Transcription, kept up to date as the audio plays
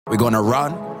We're gonna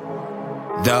run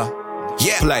the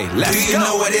play. Let's go. Do you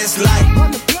know what it's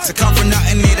like to come from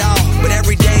nothing at all, but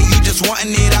every day you just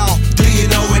wanting it all? Do you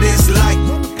know what it's like?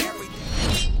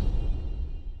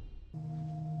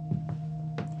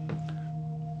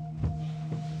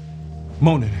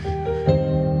 Morning.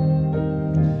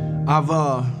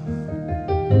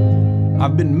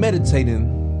 I've been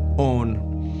meditating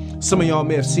on, some of y'all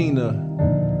may have seen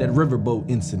that riverboat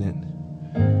incident.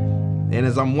 And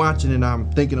as I'm watching it,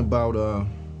 I'm thinking about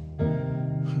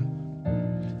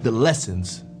the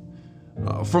lessons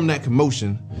from that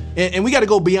commotion. And we got to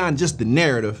go beyond just the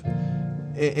narrative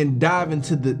and dive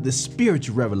into the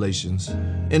spiritual revelations.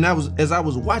 And as I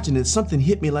was watching it, something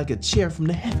hit me like a chair from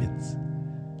the heavens.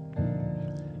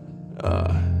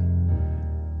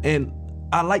 And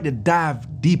I'd like to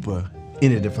dive deeper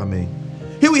in it, if I may.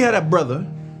 Here we had a brother,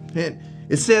 and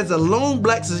it says a lone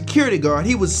black security guard.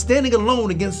 He was standing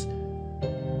alone against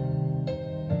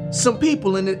some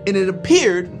people, and it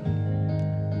appeared,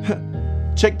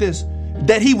 check this,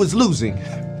 that he was losing.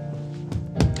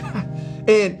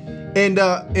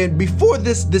 and before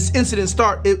this incident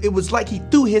started, it was like he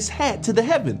threw his hat to the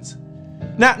heavens.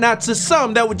 Now, to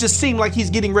some, that would just seem like he's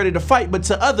getting ready to fight, but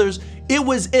to others, it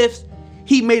was if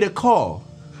he made a call.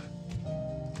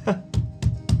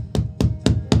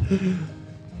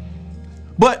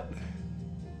 But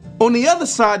on the other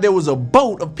side, there was a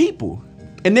boat of people.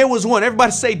 And there was one,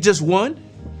 everybody say just one.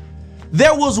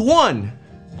 There was one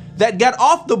that got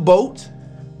off the boat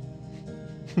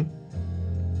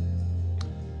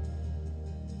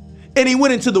and he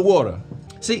went into the water.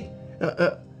 See,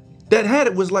 that had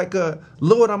it was like,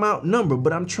 Lord, I'm outnumbered,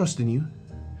 but I'm trusting you.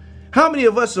 How many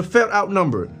of us have felt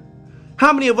outnumbered?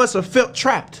 How many of us have felt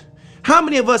trapped? How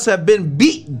many of us have been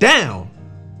beat down?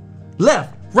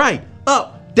 Left, right,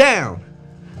 up, down.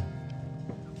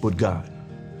 But God.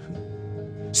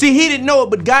 See, he didn't know it,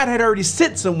 but God had already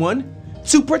sent someone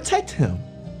to protect him.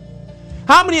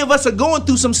 How many of us are going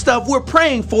through some stuff, we're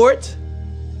praying for it,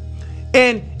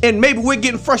 and maybe we're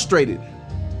getting frustrated?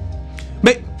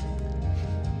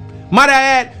 Might I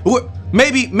add,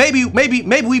 maybe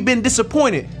we've been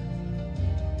disappointed.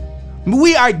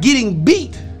 We are getting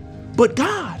beat, but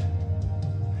God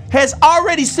has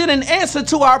already sent an answer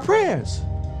to our prayers.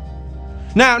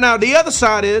 Now the other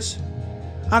side is,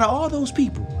 out of all those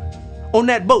people on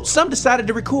that boat, some decided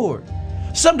to record,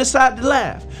 some decided to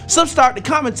laugh, some started to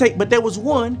commentate, but there was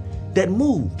one that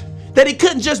moved, that he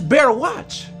couldn't just bear to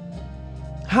watch.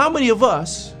 How many of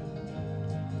us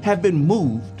have been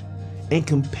moved and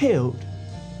compelled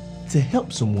to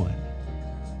help someone?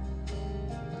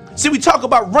 See, we talk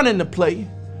about running the play,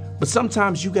 but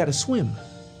sometimes you gotta swim.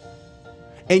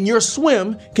 And your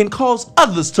swim can cause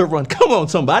others to run. Come on,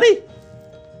 somebody.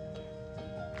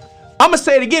 I'm gonna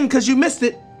say it again because you missed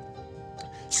it.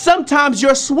 Sometimes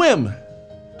your swim,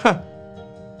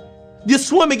 you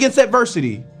swim against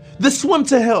adversity, the swim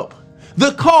to help,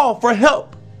 the call for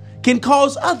help can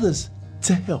cause others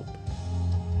to help.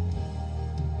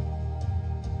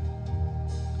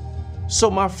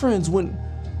 So my friends, when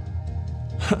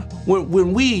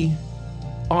we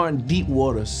are in deep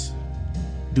waters,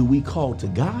 do we call to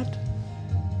God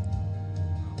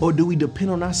or do we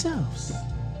depend on ourselves?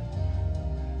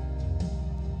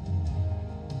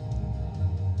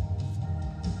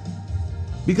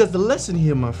 Because the lesson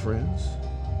here, my friends,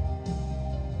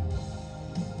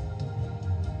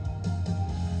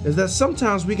 is that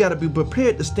sometimes we got to be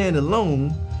prepared to stand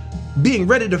alone, being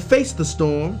ready to face the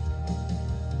storm,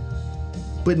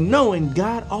 but knowing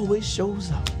God always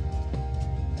shows up.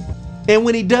 And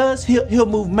when he does, he'll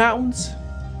move mountains,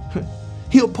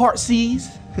 he'll part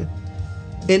seas,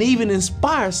 and even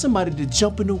inspire somebody to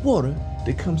jump in the water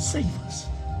to come save us.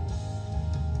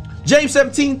 James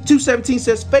 2:17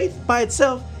 says, faith by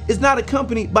itself is not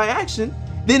accompanied by action,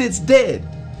 then it's dead.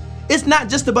 It's not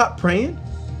just about praying,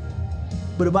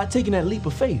 but about taking that leap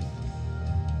of faith,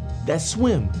 that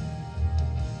swim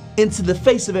into the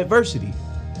face of adversity.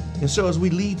 And so as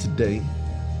we lead today,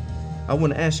 I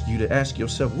want to ask you to ask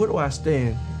yourself, where do I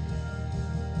stand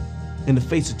in the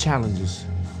face of challenges?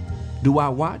 Do I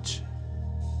watch?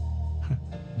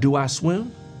 Do I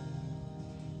swim?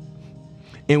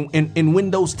 And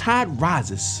when those tide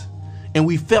rises and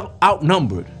we felt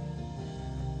outnumbered,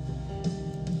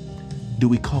 do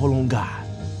we call on God?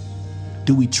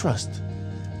 Do we trust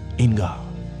in God?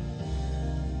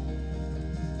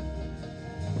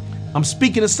 I'm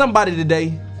speaking to somebody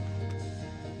today.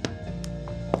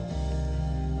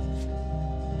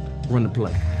 Run the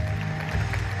play.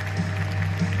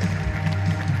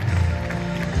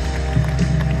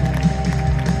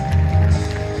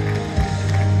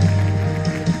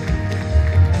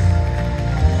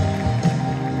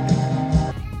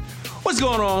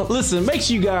 going on? Listen, make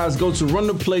sure you guys go to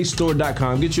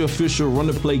runtheplaystore.com. Get your official Run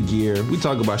the Play gear. We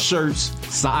talk about shirts,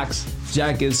 socks,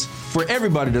 jackets for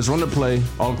everybody that's Run the Play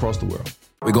all across the world.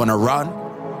 We're gonna run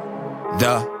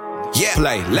the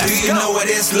play. Let's go. Do you know what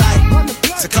it's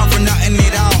like to come from nothing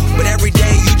at all, but every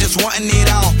day you just wanting it